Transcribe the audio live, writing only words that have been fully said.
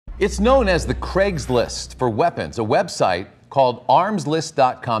It's known as the Craigslist for weapons, a website called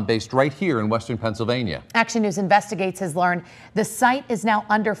armslist.com based right here in Western Pennsylvania. Action News Investigates has learned the site is now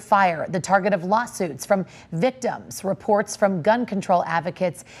under fire, the target of lawsuits from victims, reports from gun control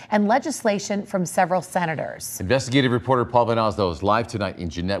advocates, and legislation from several senators. Investigative reporter Paul Van Oslo is live tonight in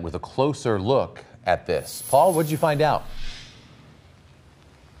Jeannette with a closer look at this. Paul, what did you find out?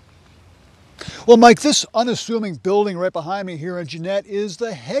 Well, Mike, this unassuming building right behind me here in Jeannette is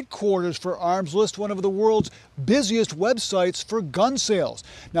the headquarters for Armslist, one of the world's busiest websites for gun sales.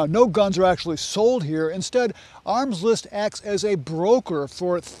 Now, no guns are actually sold here. Instead, Armslist acts as a broker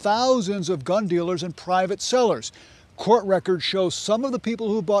for thousands of gun dealers and private sellers. Court records show some of the people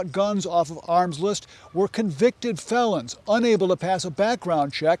who bought guns off of Armslist were convicted felons, unable to pass a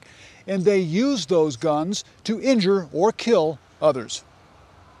background check, and they used those guns to injure or kill others.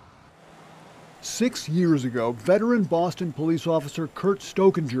 6 years ago, veteran Boston police officer Kurt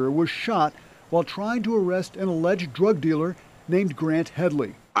Stokinger was shot while trying to arrest an alleged drug dealer named Grant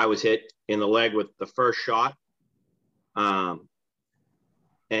Headley. I was hit in the leg with the first shot. And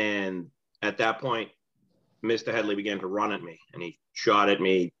at that point, Mr. Headley began to run at me, and he shot at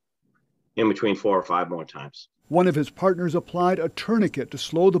me in between 4 or 5 more times. One of his partners applied a tourniquet to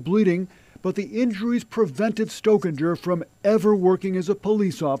slow the bleeding, but the injuries prevented Stokinger from ever working as a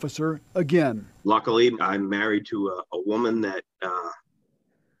police officer again. Luckily, I'm married to a woman that,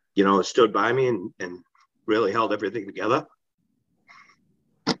 stood by me and really held everything together.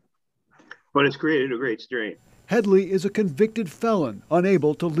 But it's created a great strain. Headley is a convicted felon,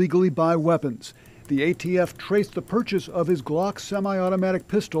 unable to legally buy weapons. The ATF traced the purchase of his Glock semi-automatic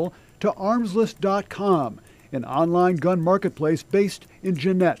pistol to armslist.com, an online gun marketplace based in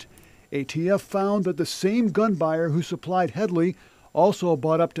Jeannette. ATF found that the same gun buyer who supplied Headley also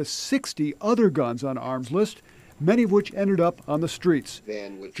bought up to 60 other guns on Armslist, many of which ended up on the streets.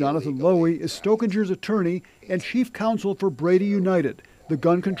 Jonathan Lowy is Stokinger's attorney and chief counsel for Brady United, the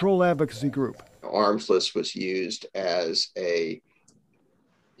gun control advocacy group. Armslist was used as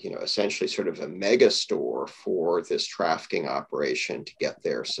essentially sort of a mega store for this trafficking operation to get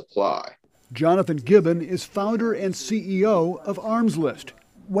their supply. Jonathan Gibbon is founder and CEO of Armslist.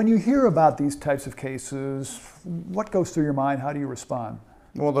 When you hear about these types of cases, what goes through your mind? How do you respond?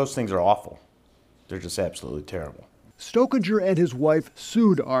 Well, those things are awful. They're just absolutely terrible. Stokinger and his wife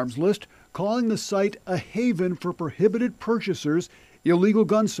sued Armslist, calling the site a haven for prohibited purchasers, illegal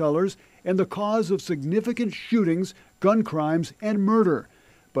gun sellers, and the cause of significant shootings, gun crimes, and murder.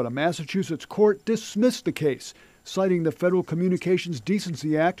 But a Massachusetts court dismissed the case, citing the Federal Communications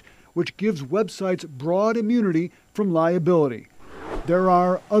Decency Act, which gives websites broad immunity from liability. There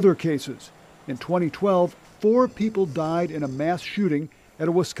are other cases. In 2012, 4 people died in a mass shooting at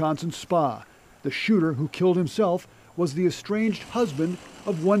a Wisconsin spa. The shooter, who killed himself, was the estranged husband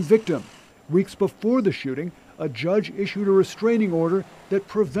of one victim. Weeks before the shooting, a judge issued a restraining order that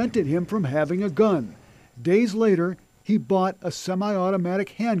prevented him from having a gun. Days later, he bought a semi-automatic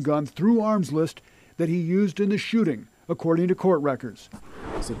handgun through Armslist that he used in the shooting, according to court records.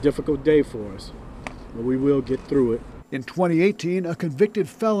 It's a difficult day for us, but we will get through it. In 2018, a convicted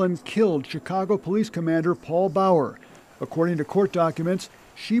felon killed Chicago Police Commander Paul Bauer. According to court documents,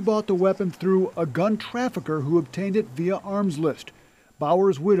 she bought the weapon through a gun trafficker who obtained it via Armslist.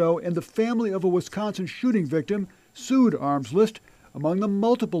 Bauer's widow and the family of a Wisconsin shooting victim sued Armslist among the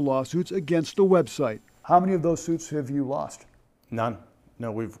multiple lawsuits against the website. How many of those suits have you lost? None.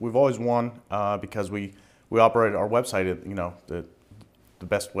 No, we've always won because we operate our website, the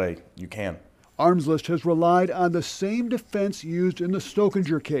best way you can. Armslist has relied on the same defense used in the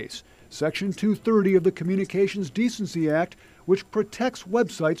Stokinger case, Section 230 of the Communications Decency Act, which protects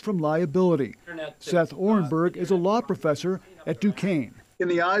websites from liability. Seth Orenberg is a law professor at Duquesne. In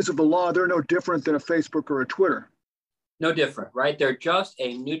the eyes of the law, they're no different than a Facebook or a Twitter. No different, right? They're just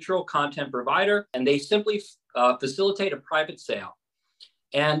a neutral content provider, and they simply facilitate a private sale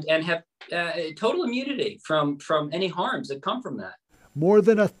and have total immunity from any harms that come from that. More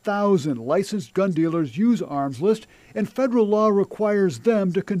than 1,000 licensed gun dealers use Armslist, and federal law requires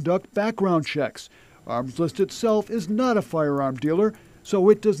them to conduct background checks. Armslist itself is not a firearm dealer, so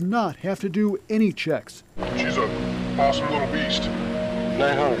it does not have to do any checks. She's an awesome little beast.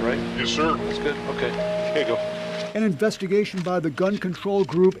 900, right? Yes, sir. That's good. Okay. Here you go. An investigation by the gun control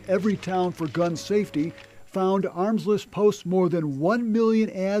group Everytown for Gun Safety found Armslist posts more than 1 million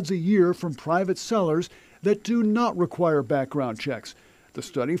ads a year from private sellers that do not require background checks. The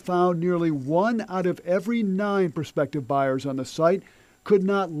study found nearly 1 out of every 9 prospective buyers on the site could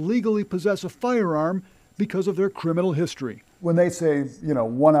not legally possess a firearm because of their criminal history. When they say,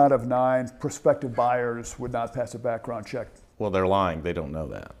 1 out of 9 prospective buyers would not pass a background check. Well, they're lying. They don't know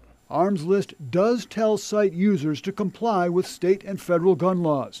that. Arms List does tell site users to comply with state and federal gun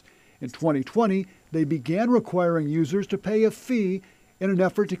laws. In 2020, they began requiring users to pay a fee in an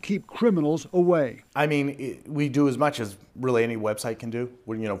effort to keep criminals away. I mean, we do as much as really any website can do,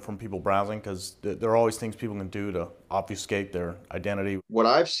 from people browsing, because there are always things people can do to obfuscate their identity. What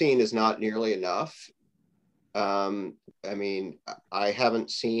I've seen is not nearly enough. I mean, I haven't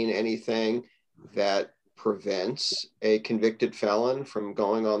seen anything that prevents a convicted felon from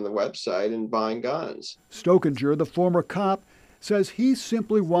going on the website and buying guns. Stokinger, the former cop, says he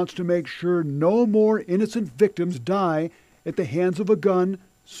simply wants to make sure no more innocent victims die at the hands of a gun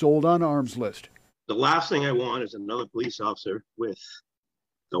sold on Arms List. The last thing I want is another police officer with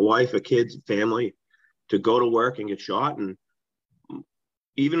a wife, a kids, family to go to work and get shot. And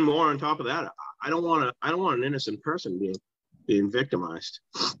even more on top of that, I don't want an innocent person being victimized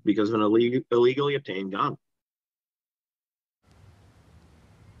because of an illegally obtained gun.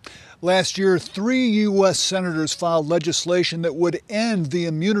 Last year, 3 U.S. senators filed legislation that would end the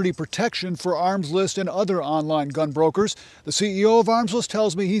immunity protection for Arms List and other online gun brokers. The CEO of Arms List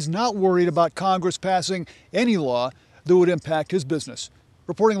tells me he's not worried about Congress passing any law that would impact his business.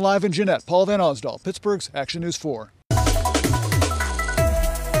 Reporting live in Jeannette, Paul Van Osdal, Pittsburgh's Action News 4.